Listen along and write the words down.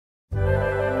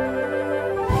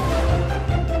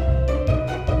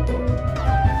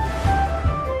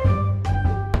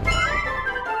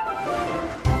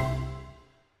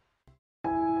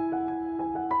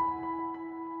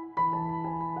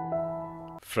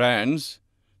Friends,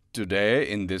 today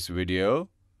in this video,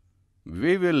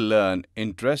 we will learn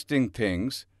interesting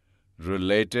things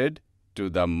related to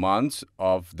the months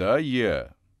of the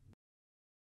year.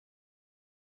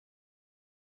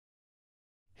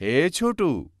 Hey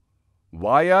Chotu,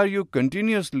 why are you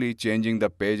continuously changing the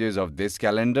pages of this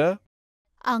calendar?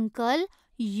 Uncle,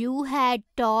 you had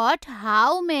taught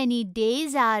how many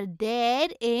days are there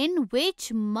in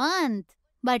which month.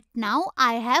 But now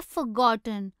I have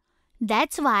forgotten.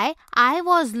 That's why I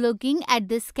was looking at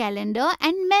this calendar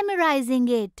and memorizing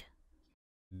it.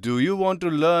 Do you want to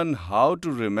learn how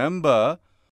to remember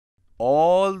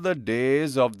all the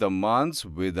days of the months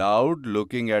without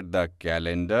looking at the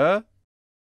calendar?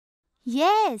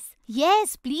 Yes,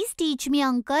 please teach me,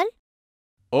 Uncle.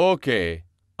 Okay,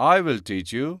 I will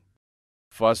teach you.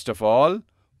 First of all,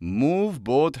 move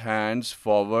both hands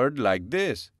forward like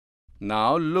this.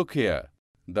 Now look here.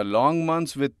 The long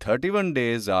months with 31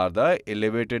 days are the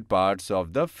elevated parts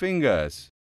of the fingers.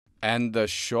 And the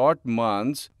short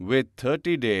months with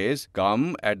 30 days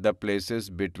come at the places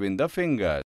between the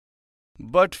fingers.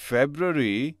 But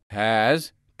February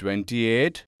has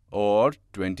 28 or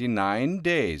 29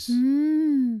 days.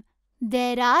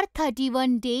 There are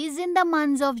 31 days in the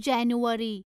months of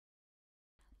January,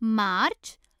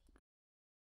 March,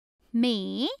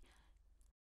 May,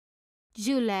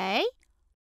 July,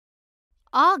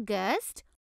 August,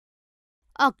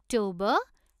 October,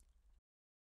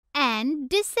 and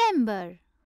December.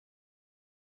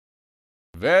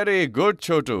 Very good,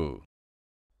 Chotu.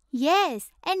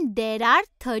 Yes, and there are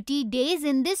 30 days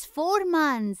in these 4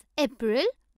 months: April,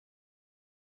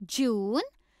 June,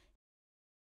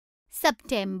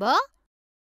 September,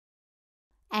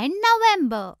 and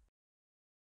November.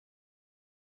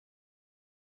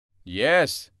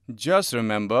 Yes, just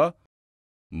remember,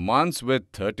 months with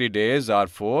 30 days are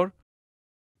 4,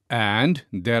 and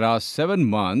there are 7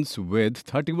 months with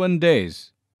 31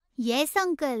 days. Yes,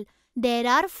 Uncle, there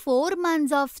are 4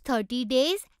 months of 30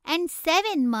 days and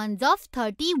 7 months of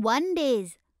 31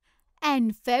 days.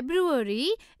 And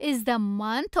February is the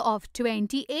month of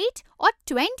 28 or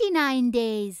 29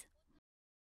 days.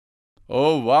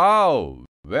 Oh wow!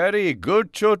 Very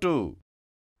good, Chotu.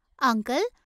 Uncle,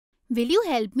 will you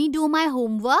help me do my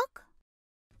homework?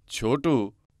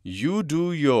 Chotu, you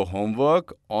do your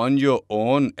homework on your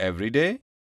own every day?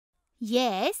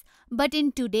 Yes, but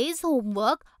in today's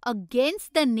homework,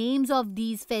 against the names of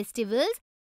these festivals,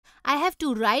 I have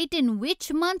to write in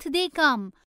which month they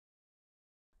come.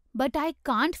 But I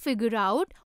can't figure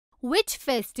out which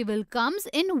festival comes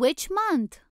in which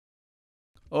month.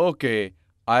 Okay,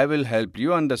 I will help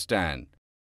you understand.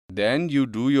 Then you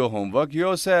do your homework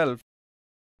yourself.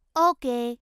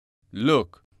 Okay.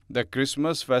 Look, the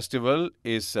Christmas festival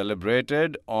is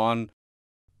celebrated on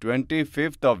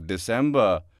 25th of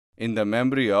December in the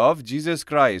memory of Jesus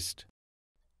Christ.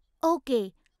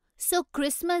 Okay, so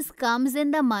Christmas comes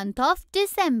in the month of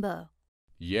December.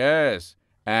 Yes,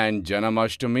 and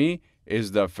Janamashtami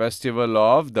is the festival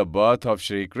of the birth of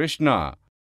Sri Krishna.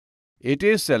 It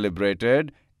is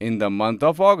celebrated in the month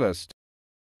of August.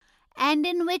 And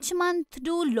in which month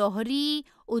do Lohri,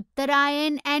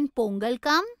 Uttarayan and Pongal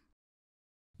come?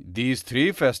 These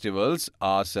 3 festivals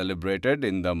are celebrated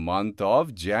in the month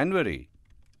of January.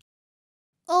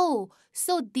 Oh,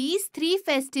 so these 3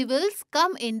 festivals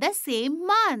come in the same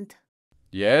month.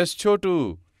 Yes,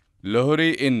 Chotu.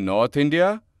 Lohri in North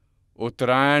India,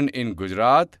 Uttarayan in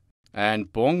Gujarat,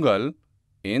 and Pongal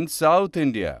in South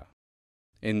India.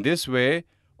 In this way,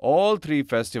 all 3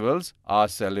 festivals are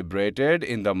celebrated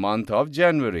in the month of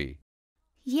January.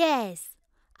 Yes,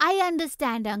 I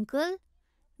understand, Uncle.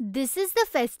 This is the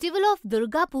festival of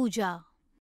Durga Puja.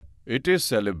 It is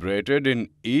celebrated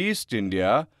in East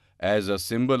India as a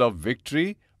symbol of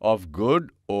victory of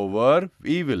good over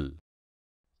evil.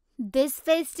 This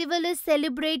festival is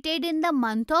celebrated in the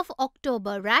month of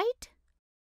October, right?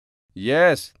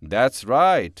 Yes, that's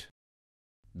right.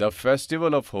 The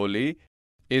festival of Holi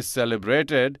is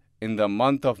celebrated in the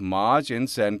month of March in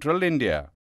central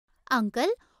India. Uncle,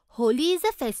 Holi is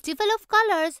a festival of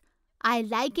colors. I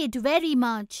like it very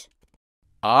much.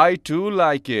 I too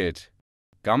like it.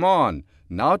 Come on,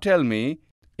 now tell me,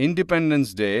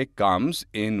 Independence Day comes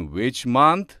in which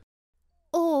month?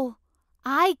 Oh,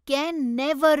 I can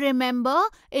never remember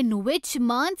in which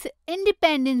month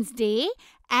Independence Day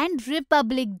and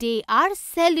Republic Day are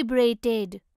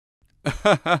celebrated.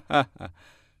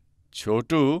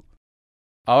 Chotu,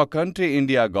 our country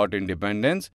India got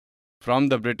independence from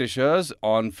the Britishers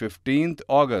on 15th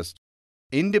August.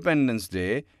 Independence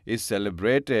Day is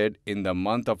celebrated in the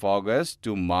month of August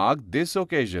to mark this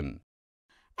occasion.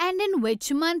 And in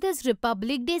which month is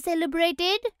Republic Day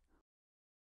celebrated?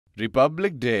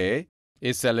 Republic Day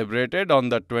is celebrated on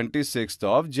the 26th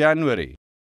of January.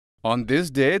 On this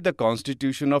day, the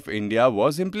Constitution of India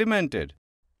was implemented.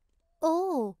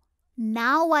 Oh,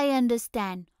 now I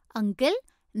understand. Uncle,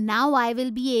 now I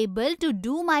will be able to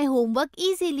do my homework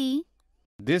easily.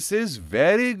 This is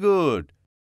very good.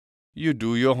 You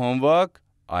do your homework.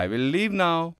 I will leave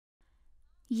now.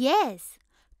 Yes,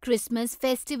 Christmas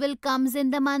festival comes in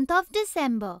the month of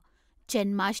December.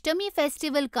 Janmashtami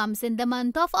festival comes in the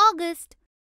month of August.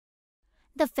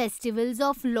 The festivals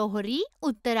of Lohri,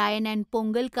 Uttarayan and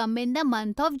Pongal come in the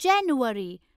month of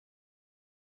January.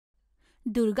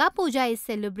 Durga Puja is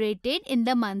celebrated in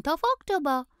the month of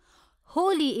October.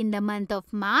 Holi in the month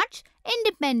of March,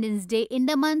 Independence Day in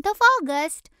the month of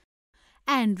August,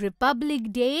 and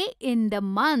Republic Day in the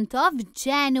month of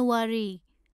January.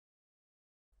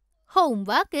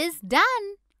 Homework is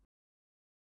done.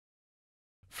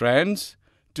 Friends,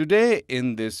 today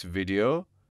in this video,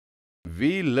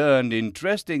 we learned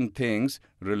interesting things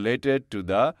related to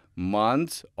the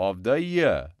months of the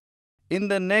year. In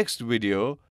the next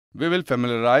video, we will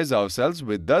familiarize ourselves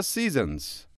with the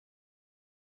seasons.